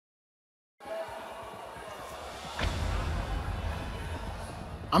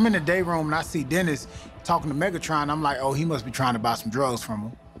I'm in the day room and I see Dennis talking to Megatron. I'm like, oh, he must be trying to buy some drugs from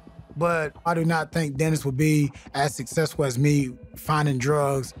him. But I do not think Dennis would be as successful as me finding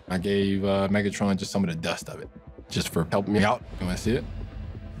drugs. I gave Megatron just some of the dust of it, just for helping me out. You want to see it?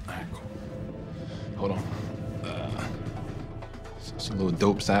 All right, cool. Hold on. It's a little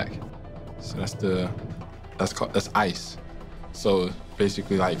dope sack. So that's ice. So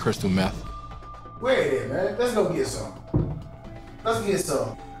basically like crystal meth. Wait, man, let's go get some. Let's get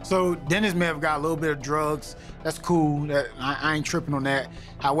some. So Dennis may have got a little bit of drugs. That's cool. I ain't tripping on that.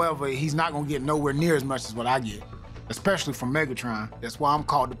 However, he's not gonna get nowhere near as much as what I get, especially from Megatron. That's why I'm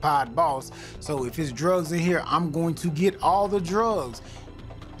called the pod boss. So if his drugs in here, I'm going to get all the drugs.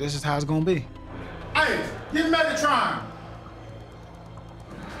 This is how it's gonna be. Hey, get Megatron!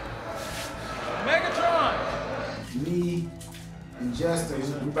 Megatron! Me and Justin,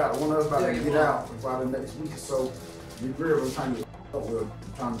 one of us about to get out by the next week or so. We really trying to get up with,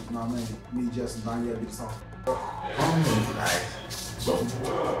 trying to, you know what I mean? Me, Justin, Donnie, get this off.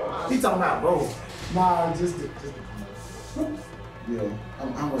 He talking about both. Nah, just yeah,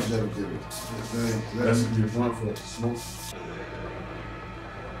 how much that'll give it? That's your front for smoke.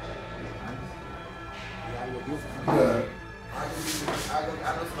 Yeah.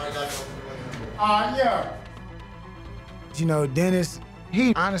 Yeah. You know, Dennis,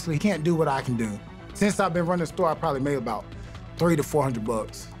 he honestly can't do what I can do. Since I've been running the store, I probably made about $300 to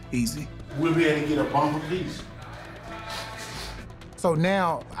 $400 easy. We'll be able to get a bumper piece. So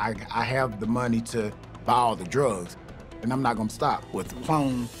now I have the money to buy all the drugs, and I'm not gonna stop with the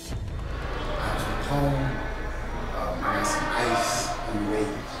clone. I got some ice and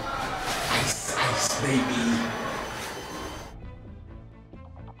baby. Ice, baby.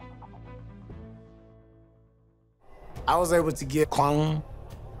 I was able to get clone.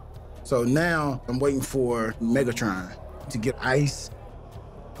 So now I'm waiting for Megatron to get ice.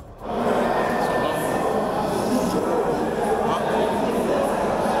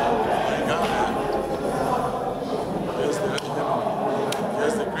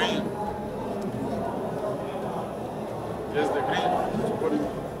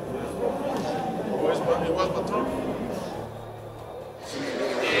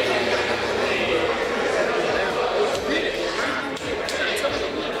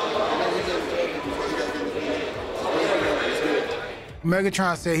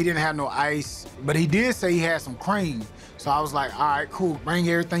 Megatron said he didn't have no ice, but he did say he had some cream. So I was like, all right, cool, bring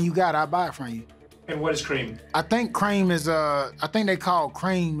everything you got, I'll buy it from you. And what is cream? I think cream is, I think they call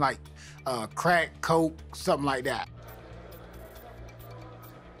cream like crack, coke, something like that.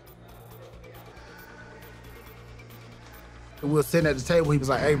 And we were sitting at the table, he was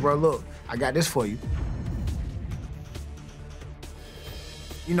like, hey bro, look, I got this for you.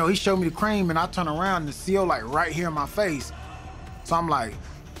 You know, he showed me the cream and I turned around and the seal like right here in my face. So I'm like,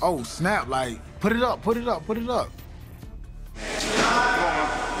 oh snap, like, put it up, put it up, put it up.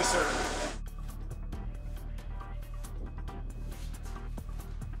 Yes, sir.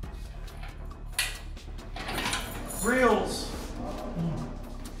 Reels.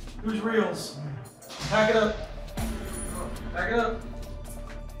 Who's Reels? Pack it up. Pack it up.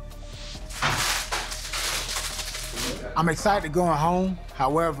 I'm excited going home.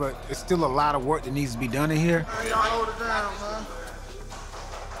 However, it's still a lot of work that needs to be done in here. Hey, y'all hold it down, man.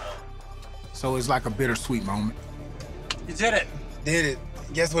 So it's like a bittersweet moment. You did it. Did it.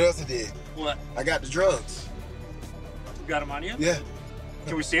 Guess what else I did? What? I got the drugs. You got them on you? Yeah.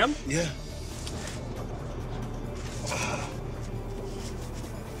 Can we see them? Yeah.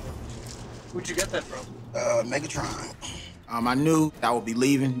 Where'd you get that from? Megatron. I knew I would be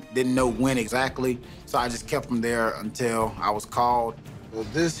leaving, didn't know when exactly, so I just kept them there until I was called. Well,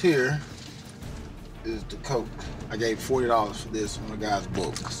 this here is the coke. I gave $40 for this on the guy's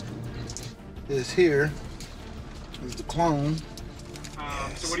books. This here is the clone.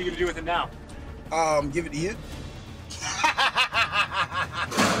 So what are you gonna do with it now? Give it to you.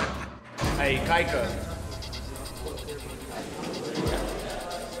 Hey, Kaika.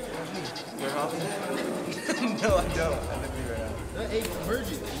 No, I don't. Hey,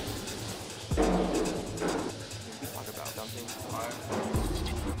 Virgin. Talk about something.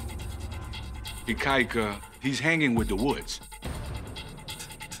 Ikaika, he's hanging with the woods.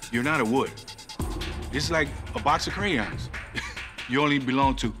 You're not a wood. It's like a box of crayons. You only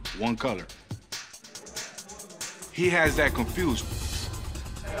belong to one color. He has that confused.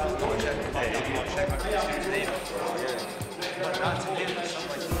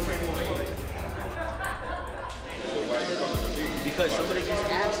 Because somebody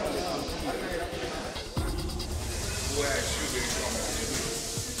just asked me to come see you.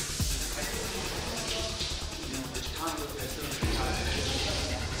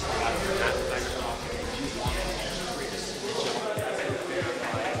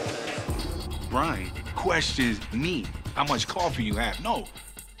 question me, how much coffee you have. No,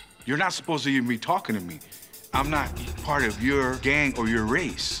 you're not supposed to even be talking to me. I'm not part of your gang or your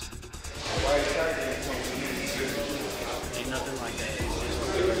race. Ain't nothing like that.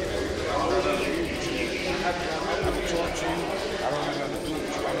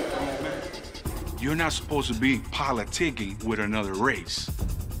 You're not supposed to be politicking with another race.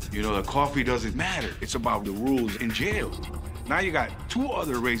 You know, the coffee doesn't matter. It's about the rules in jail. Now you got 2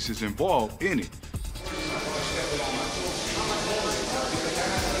 other races involved in it.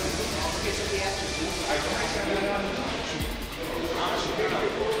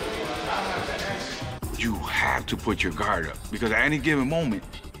 You have to put your guard up, because at any given moment,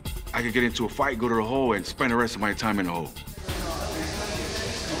 I could get into a fight, go to the hole, and spend the rest of my time in the hole.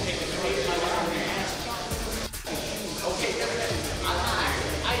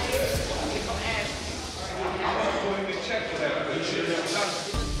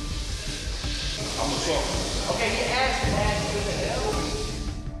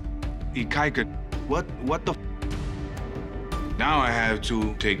 Ikaika, what the f? Now I have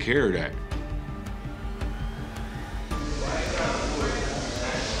to take care of that.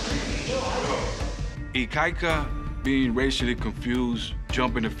 Ikaika being racially confused,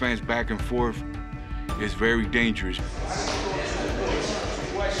 jumping the fence back and forth, is very dangerous.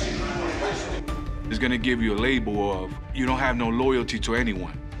 It's gonna give you a label of you don't have no loyalty to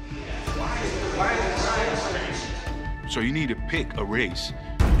anyone. So you need to pick a race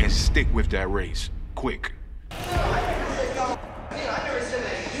and stick with that race, quick.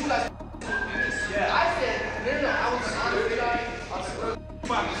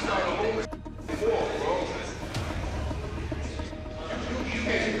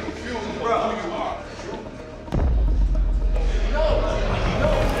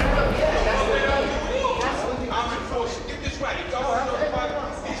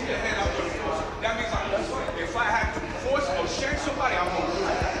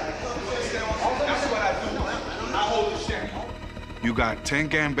 You got 10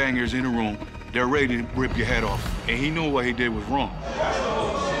 gangbangers in the room, they're ready to rip your head off. And he knew what he did was wrong.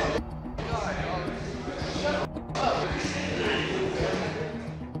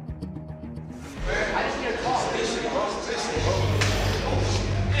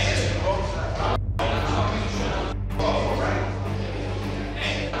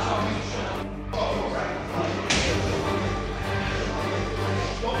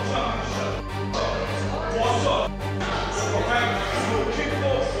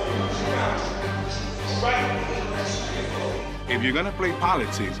 If you're gonna play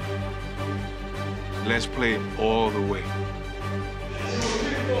politics, let's play it all the way.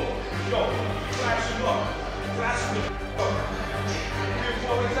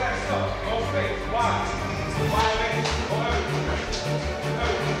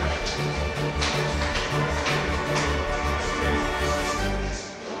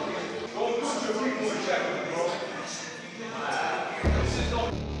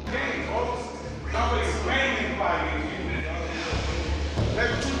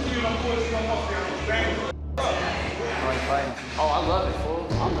 Oh, I love it, fool.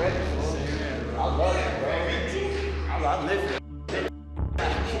 I'm ready, fool. I love it, bro. I live it.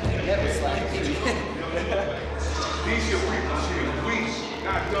 Never slack. These your people here. We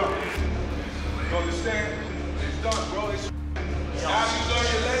not done. You understand? It's done, bro. Now you learn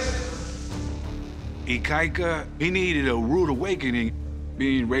your lesson. Ikaika, he needed a rude awakening.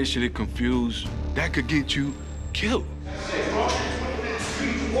 Being racially confused, that could get you killed.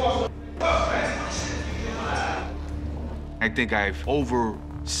 I think I've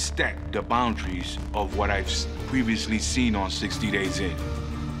overstepped the boundaries of what I've previously seen on 60 Days In.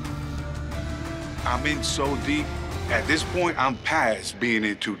 I'm in so deep. At this point, I'm past being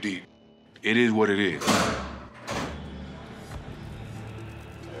in too deep. It is what it is.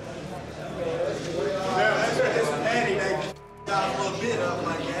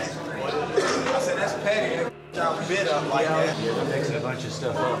 Yeah, they're mixing a bunch of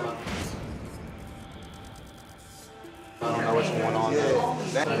stuff up. I don't know what's going on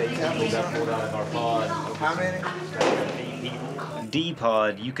there. They got pulled out of our pod. How many? 8 people.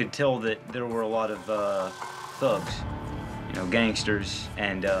 D-pod, you could tell that there were a lot of thugs, you know, gangsters.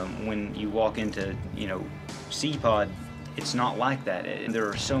 And when you walk into, you know, C-pod, it's not like that. There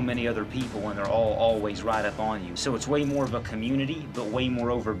are so many other people, and they're all always right up on you. So it's way more of a community, but way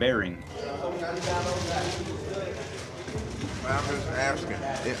more overbearing. I'm just asking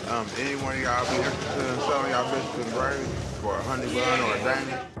if any one of y'all be interested in selling y'all business to Brady for a honey bun or a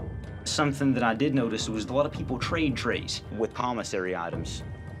dandy. Something that I did notice was a lot of people trade trays with commissary items.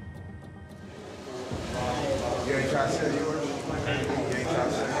 You ain't trying to sell yours? You ain't trying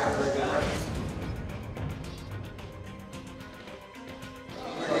to sell yours?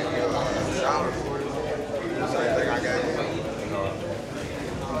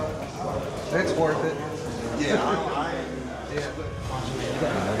 worth it. Yeah.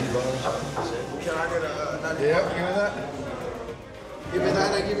 Can I get a nutty? Yeah, give me that. Give me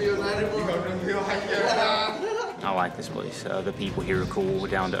that, I give you a nutty bar. You gonna do me like that? I like this place. The people here are cool,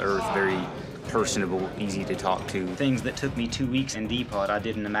 down to earth, very personable, easy to talk to. Things that took me 2 weeks in D-Pod, I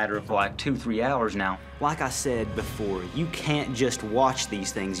did in a matter of like 2-3 hours now. Like I said before, you can't just watch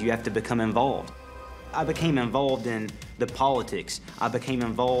these things, you have to become involved. I became involved in the politics. I became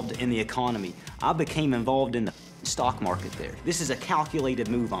involved in the economy. I became involved in the stock market there. This is a calculated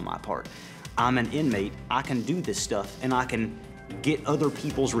move on my part. I'm an inmate, I can do this stuff, and I can get other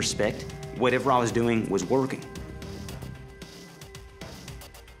people's respect. Whatever I was doing was working.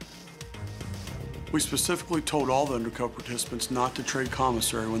 We specifically told all the undercover participants not to trade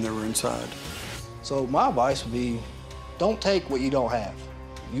commissary when they were inside. So my advice would be, don't take what you don't have.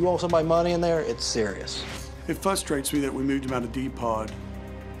 You owe somebody money in there, it's serious. It frustrates me that we moved him out of D-Pod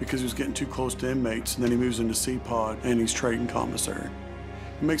because he was getting too close to inmates, and then he moves into C-Pod and he's trading commissary.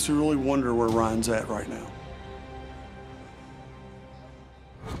 It makes me really wonder where Ryan's at right now.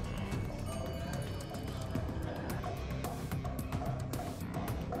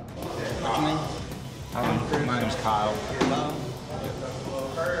 My name's Kyle.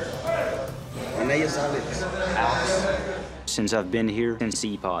 Alex. Since I've been here in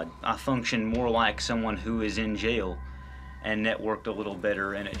C-Pod, I function more like someone who is in jail and networked a little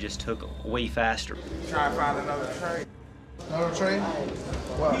better, and it just took way faster. Try to find another train. Another train?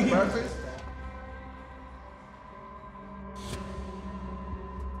 What, breakfast?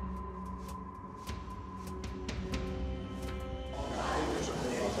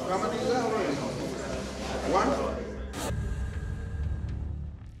 How many is that already? One?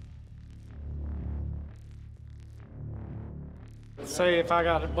 Say if I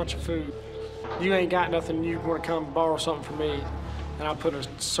got a bunch of food, you ain't got nothing, you want to come borrow something from me, and I put a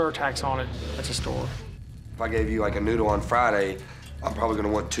surtax on it at the store. If I gave you like a noodle on Friday, I'm probably gonna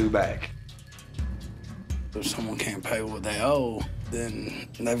want 2 back. If someone can't pay what they owe, then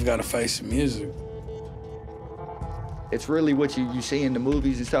they've got to face the music. It's really what you see in the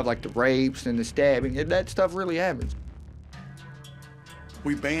movies and stuff, like the rapes and the stabbing. That stuff really happens.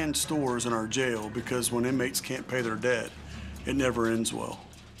 We ban stores in our jail because when inmates can't pay their debt, it never ends well.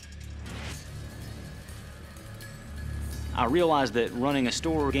 I realized that running a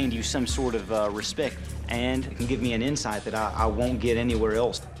store gained you some sort of respect, and it can give me an insight that I won't get anywhere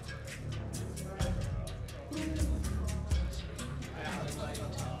else.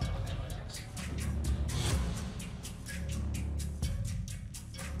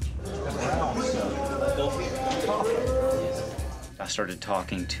 I started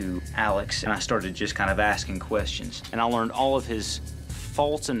talking to Alex, and I started just kind of asking questions, and I learned all of his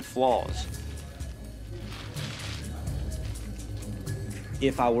faults and flaws.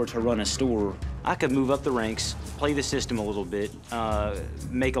 If I were to run a store, I could move up the ranks, play the system a little bit,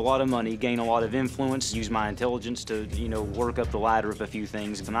 make a lot of money, gain a lot of influence, use my intelligence to, work up the ladder of a few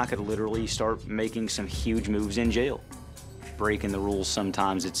things, and I could literally start making some huge moves in jail. Breaking the rules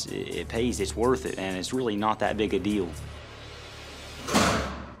sometimes, it pays, it's worth it, and it's really not that big a deal.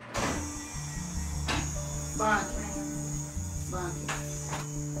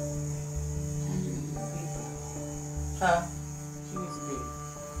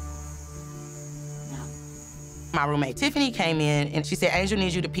 My roommate Tiffany came in and she said, Angel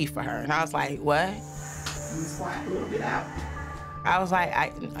needs you to pee for her. And I was like, what? Squat a little bit out. I was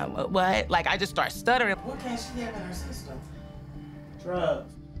like, what? Like, I just started stuttering. What can she have in her system?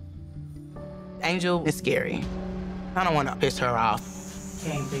 Drugs. Angel is scary. I don't want to piss her off.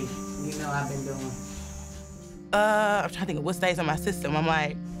 Can't be. You know I've been doing. I'm trying to think of what stays in my system. I'm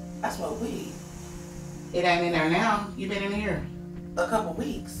like, I smoke weed. It ain't in there now. You've been in here a couple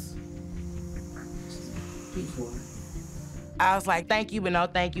weeks. Before. I was like, thank you, but no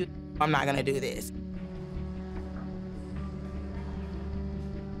thank you. I'm not gonna do this.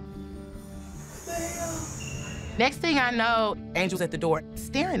 Next thing I know, Angel's at the door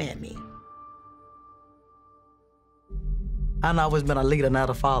staring at me. I've always been a leader, not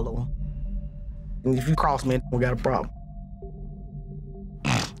a follower. And if you cross me, we got a problem.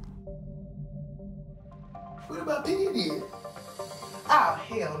 What about P.D.? Oh,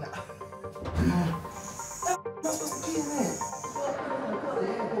 hell no. I'm not supposed to pee in there.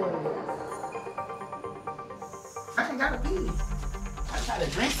 I ain't gotta pee. I try to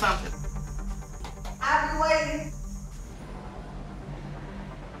drink something. I've been waiting.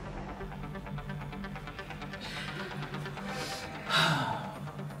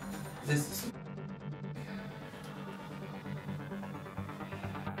 This is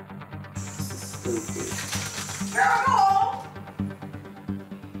stupid. Girl!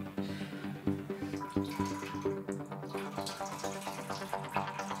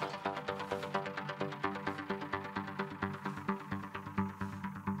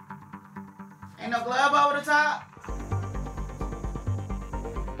 Ain't no glove over the top?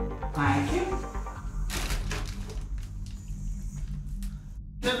 Thank you.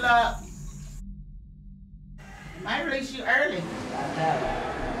 Good luck. Might release you early.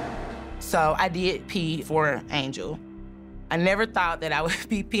 So I did pee for Angel. I never thought that I would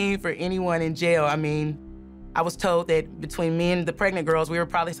be peeing for anyone in jail. I mean, I was told that between me and the pregnant girls, we were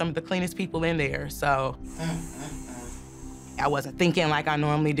probably some of the cleanest people in there, so. I wasn't thinking like I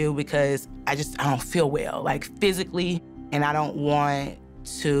normally do because I don't feel well, like physically, and I don't want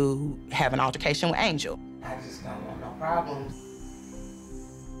to have an altercation with Angel. I just don't want no problems.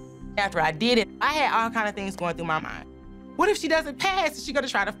 After I did it, I had all kind of things going through my mind. What if she doesn't pass? Is she gonna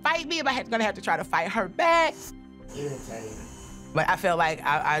try to fight me? Am I gonna have to try to fight her back? Irritating. But I felt like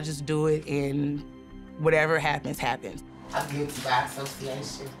I just do it, and whatever happens, happens. I'm guilty by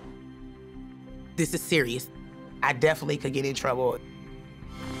association. This is serious. I definitely could get in trouble.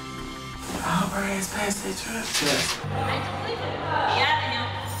 Oh, Brian's past that drug test.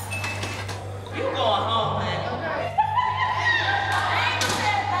 You going home, man.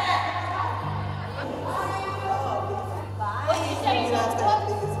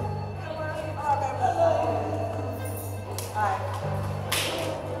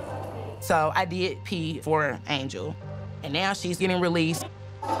 So I did pee for Angel, and now she's getting released.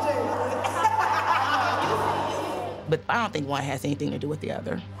 But I don't think one has anything to do with the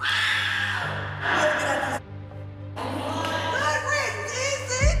other.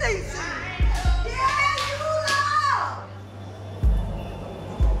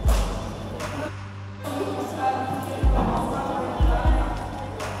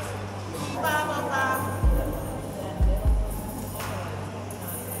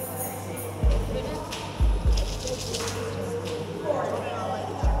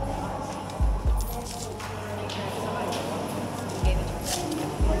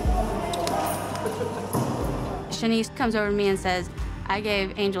 Shanice comes over to me and says, I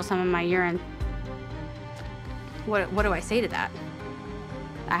gave Angel some of my urine. What do I say to that?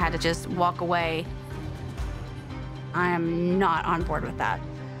 I had to just walk away. I am not on board with that.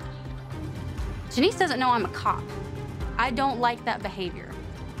 Shanice doesn't know I'm a cop. I don't like that behavior.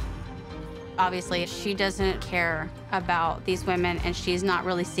 Obviously, she doesn't care about these women, and she's not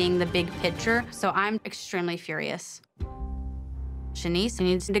really seeing the big picture, so I'm extremely furious. Shanice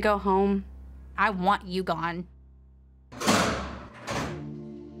needs to go home. I want you gone.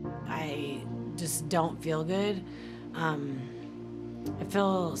 I just don't feel good. I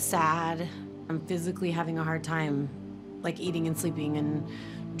feel sad. I'm physically having a hard time, like eating and sleeping and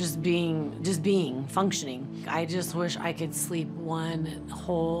just being, functioning. I just wish I could sleep one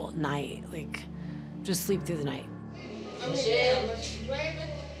whole night, like just sleep through the night. Michelle.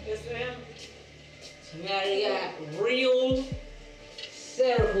 Yes, ma'am. Now you got real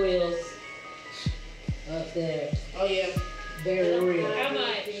Seroquels up there. Oh yeah, very real. How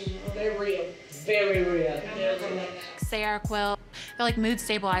much? Very real. Very real. Seroquel, they're like mood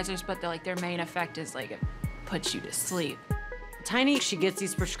stabilizers, but their main effect is like it puts you to sleep. Tiny, she gets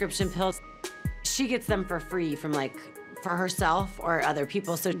these prescription pills. She gets them for free from for herself or other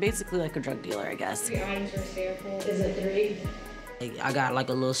people. So basically like a drug dealer, I guess. 3 items for Seroquel. Is it 3? I got like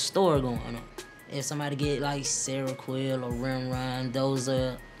a little store going on. If somebody get like Seroquel or Rimrine, those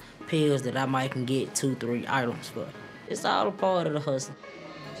are pills that I might can get 2-3 items for. It's all a part of the hustle.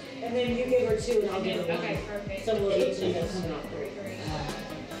 And then you give her 2 and I'll give her 1. Okay, perfect. So we'll each end up coming off 3.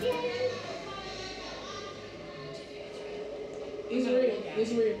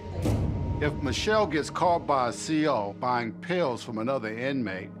 It's real. If Michelle gets caught by a CO buying pills from another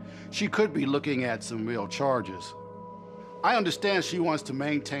inmate, she could be looking at some real charges. I understand she wants to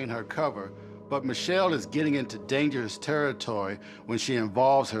maintain her cover, but Michelle is getting into dangerous territory when she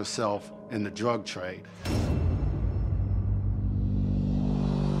involves herself in the drug trade.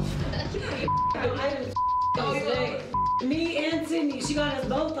 Me and Sydney, she got us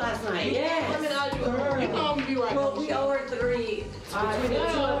both last night. Yes. You know I'm gonna be right. Well, we owe her 3. Between the 2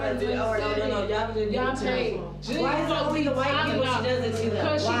 of us, we owe her. No, y'all paid. Why is it only the white people she does it to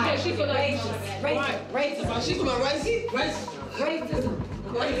them? Why? She feel like Racism. She's about racism.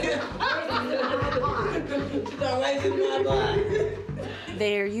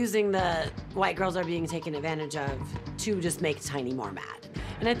 They're using the white girls are being taken advantage of to just make Tiny more mad.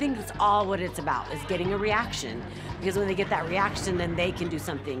 And I think that's all what it's about, is getting a reaction. Because when they get that reaction, then they can do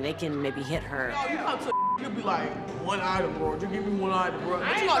something. They can maybe hit her. Oh, you come to you'll be like, 1 item, bro. Just give me 1 item, bro.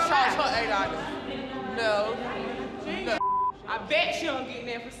 But you gonna charge her 8 items. No. I bet she don't get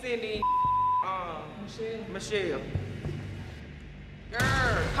that for sending Michelle.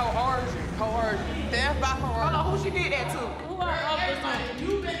 Girl, coercion. That's by coercion. Hold on, who she did that to? Who are others?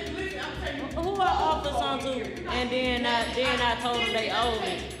 You listen, I'm telling you. Who on to, and then I told them they owed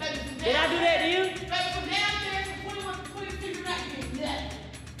me. Did I do that to you?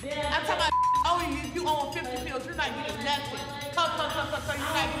 I'm talking about you own 50 pills, you're not getting nothing. You're not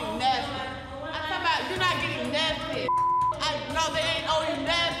getting nothing. I'm talking about you're not getting nothing. No, they ain't owe you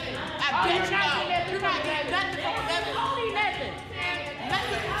nothing. I bet you know. You're not getting nothing from 11. Owe me nothing.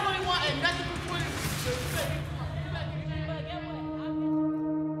 Nothing from 21 and nothing from 20.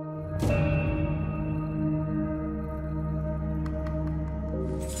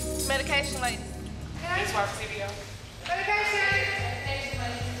 Medication, ladies. Thanks for CDO.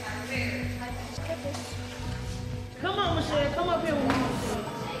 Come on, Michelle. Come up here with me.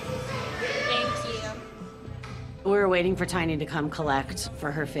 Thank you. We were waiting for Tiny to come collect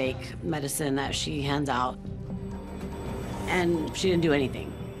for her fake medicine that she hands out. And she didn't do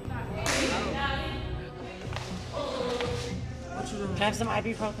anything. Can I have some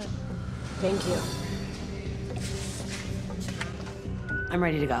ibuprofen? Thank you. I'm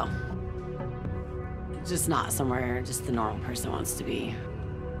ready to go. Just not somewhere just the normal person wants to be.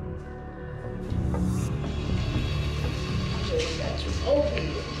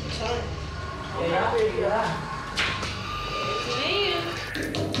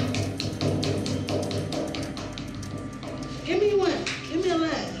 Give me one. Give me a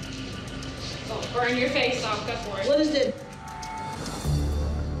line. Oh, burn your face off. Go for it. What is that?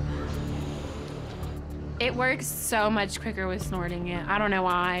 It works so much quicker with snorting it. I don't know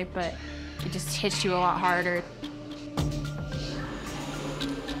why, but it just hits you a lot harder.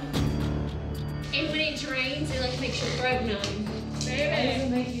 And when it drains, it like makes your throat numb. Baby. How does it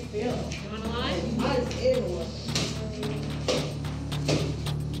make you feel? You wanna lie? Mine is everywhere.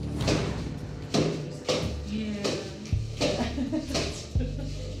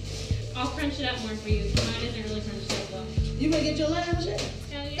 I'll crunch it up more for you. Mine isn't really crunched up well. You gonna get your line, Michelle?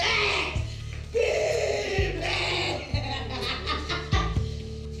 Hell yeah.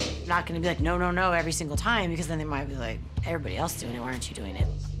 Not gonna be like, no, no, no, every single time, because then they might be like, everybody else doing it, why aren't you doing it?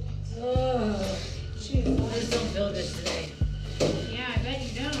 Oh, shit. I just don't feel good today. Yeah, I bet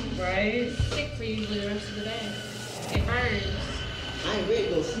you don't. Right? It's sick for you the rest of the day. It burns. I ain't ready to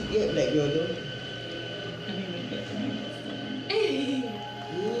go sleep yet, black girl, though.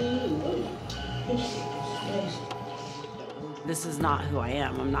 This is not who I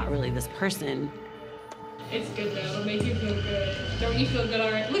am. I'm not really this person. It's good though. It'll make you feel good. Don't you feel good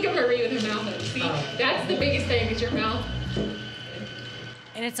already? Look at Marie with her mouth open. See, that's the biggest thing is your mouth.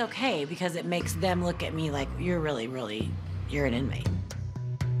 And it's okay because it makes them look at me like, you're really, you're an inmate.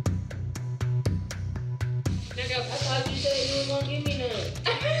 There you go. I thought you said you were gonna give me none.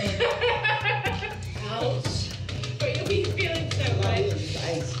 Ouch. But you'll be feeling so good.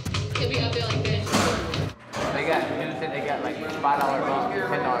 You'll be up feeling good. They got like $5 bump,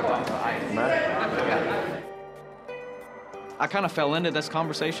 $10 bump for ice. Yeah. I kind of fell into this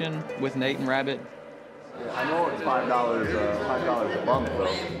conversation with Nate and Rabbit. Yeah, I know it's $5 a bump, though.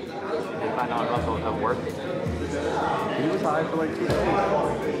 $5 bump wasn't worth it. He was high for like 2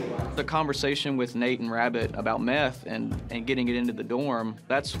 days. The conversation with Nate and Rabbit about meth and getting it into the dorm,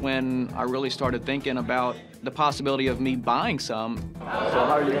 that's when I really started thinking about the possibility of me buying some. So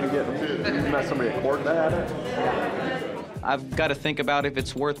how are you going to get them? You met somebody at court that had it? I've got to think about if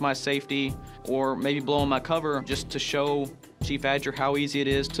it's worth my safety or maybe blowing my cover just to show Chief Adger how easy it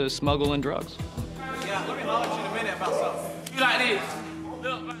is to smuggle in drugs. Yeah, let me holler at you in a minute about something. You like this?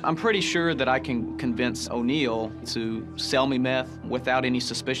 I'm pretty sure that I can convince O'Neill to sell me meth without any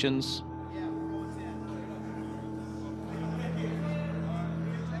suspicions.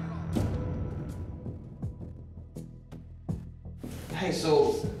 Hey,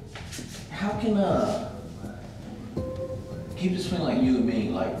 so how can keep this between like you and me?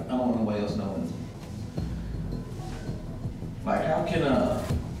 Like I don't want nobody else knowing. Like how can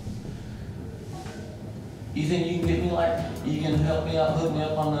you think you can get me like you can help me out, hook me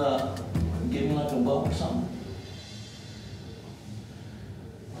up on get me like a boat or something?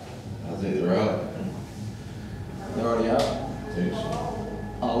 I think they're out. They're already out? I think so.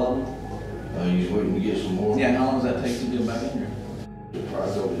 All of them? He's waiting to get some more. Yeah, how long does that take to get back in here?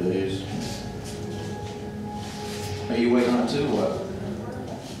 Probably a couple days. Are you waiting on it too, what?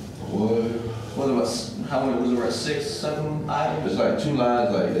 What? How many, was it about 6, 7 items? It's like 2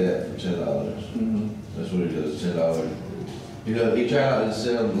 lines like that for $10. Mm-hmm. That's what he does, $10. You know, he try not to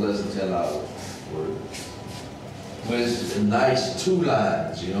sell them less than $10. But it's nice 2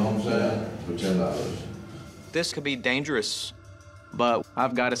 lines, you know what I'm saying? For $10. This could be dangerous, but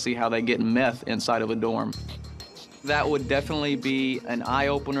I've got to see how they get meth inside of a dorm. That would definitely be an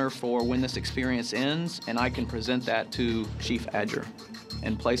eye-opener for when this experience ends, and I can present that to Chief Adger.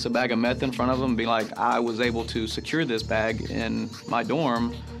 and place a bag of meth in front of them and be like, I was able to secure this bag in my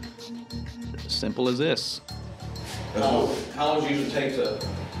dorm. Simple as this. How long does it usually take to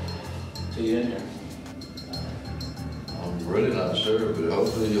get in here? I'm really not sure, but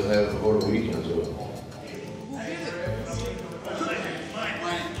hopefully you'll have it before the weekend. So.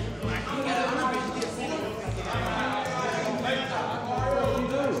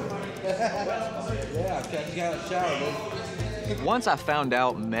 Once I found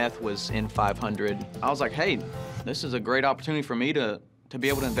out meth was in 500, I was like, hey, this is a great opportunity for me to be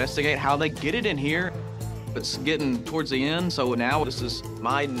able to investigate how they get it in here. It's getting towards the end, so now this is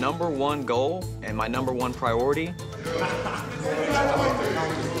my #1 goal and my #1 priority.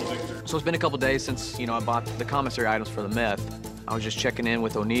 So it's been a couple days since, I bought the commissary items for the meth. I was just checking in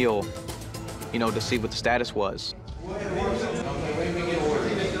with O'Neill, to see what the status was.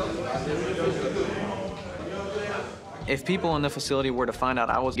 If people in the facility were to find out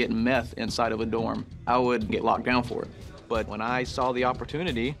I was getting meth inside of a dorm, I would get locked down for it. But when I saw the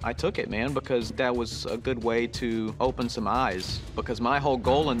opportunity, I took it, man, because that was a good way to open some eyes. Because my whole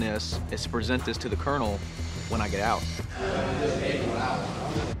goal in this is to present this to the colonel when I get out.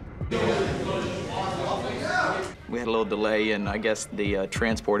 We had a little delay in, I guess, the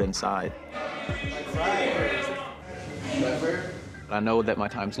transport inside. I know that my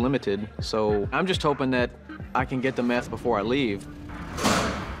time's limited, so I'm just hoping that I can get the meth before I leave.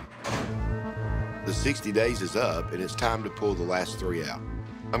 The 60 days is up, and it's time to pull the last 3 out.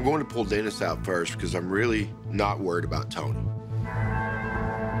 I'm going to pull Dennis out first because I'm really not worried about Tony.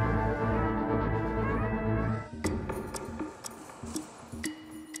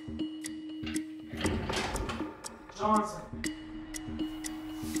 Johnson.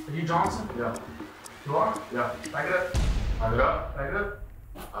 Are you Johnson? Yeah. You are? Yeah. Back it up. Back it up. Back it up.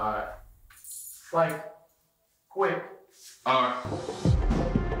 All right. Like, quick. All right.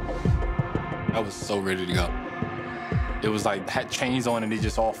 I was so ready to go. It was like, I had chains on and they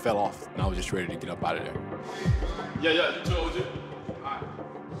just all fell off, and I was just ready to get up out of there. Yeah, you too, OG. All right.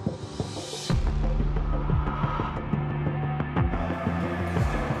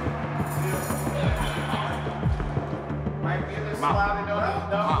 Might be in this slide and no.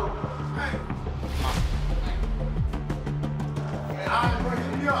 Hey, I'm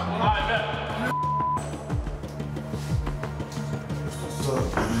bringing you up. All right, man. What's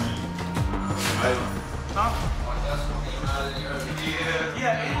up, man? Huh?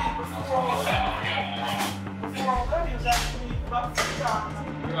 Yeah, before all that, he was actually about 3 times.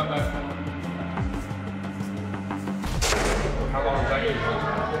 How long is that?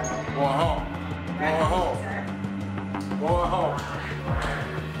 Going home. Going home. Going home.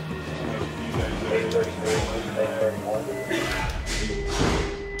 8:33, 8:31.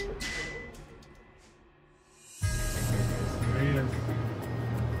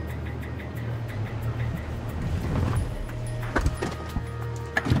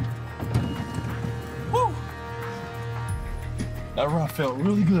 That run felt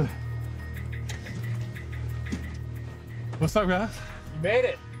really good. What's up, guys? You made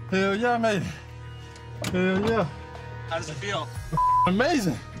it. Hell yeah, I made it. Hell yeah. How does it feel?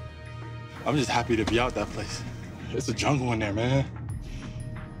 Amazing. I'm just happy to be out that place. It's a jungle in there, man.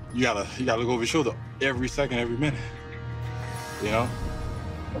 You gotta look over your shoulder every second, every minute. You know?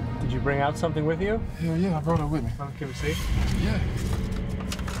 Did you bring out something with you? Hell yeah, I brought it with me. Can we see? Yeah.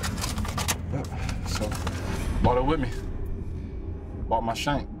 Yep. So, brought it with me. Bought my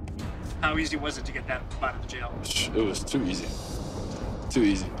shank. How easy was it to get that out of the jail? It was too easy. Too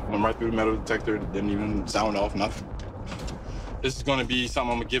easy. Went right through the metal detector, didn't even sound off, nothing. This is gonna be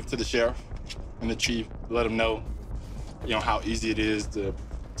something I'm gonna give to the sheriff and the chief, let them know, how easy it is to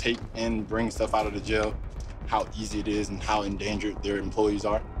take and bring stuff out of the jail, how easy it is and how endangered their employees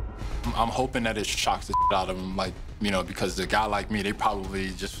are. I'm hoping that it shocks the shit out of them, because a guy like me, they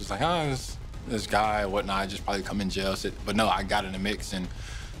probably just was like, this guy or whatnot, just probably come in jail. But no, I got in the mix and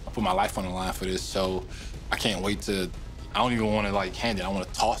I put my life on the line for this, so I can't wait to, I don't even want to hand it, I want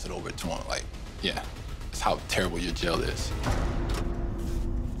to toss it over to him. Yeah, it's how terrible your jail is.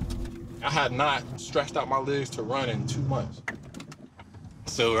 I had not stretched out my legs to run in 2 months.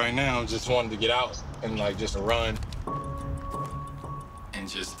 So right now, I'm just wanting to get out and just run and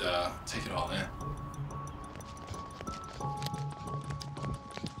just take it all in.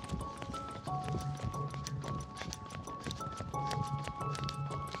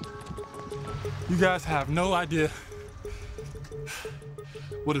 You guys have no idea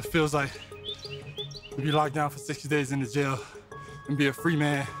what it feels like to be locked down for 60 days in the jail and be a free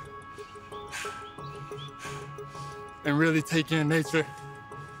man and really take in nature,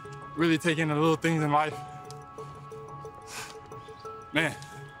 really take in the little things in life. Man,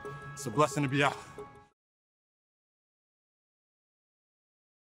 it's a blessing to be out.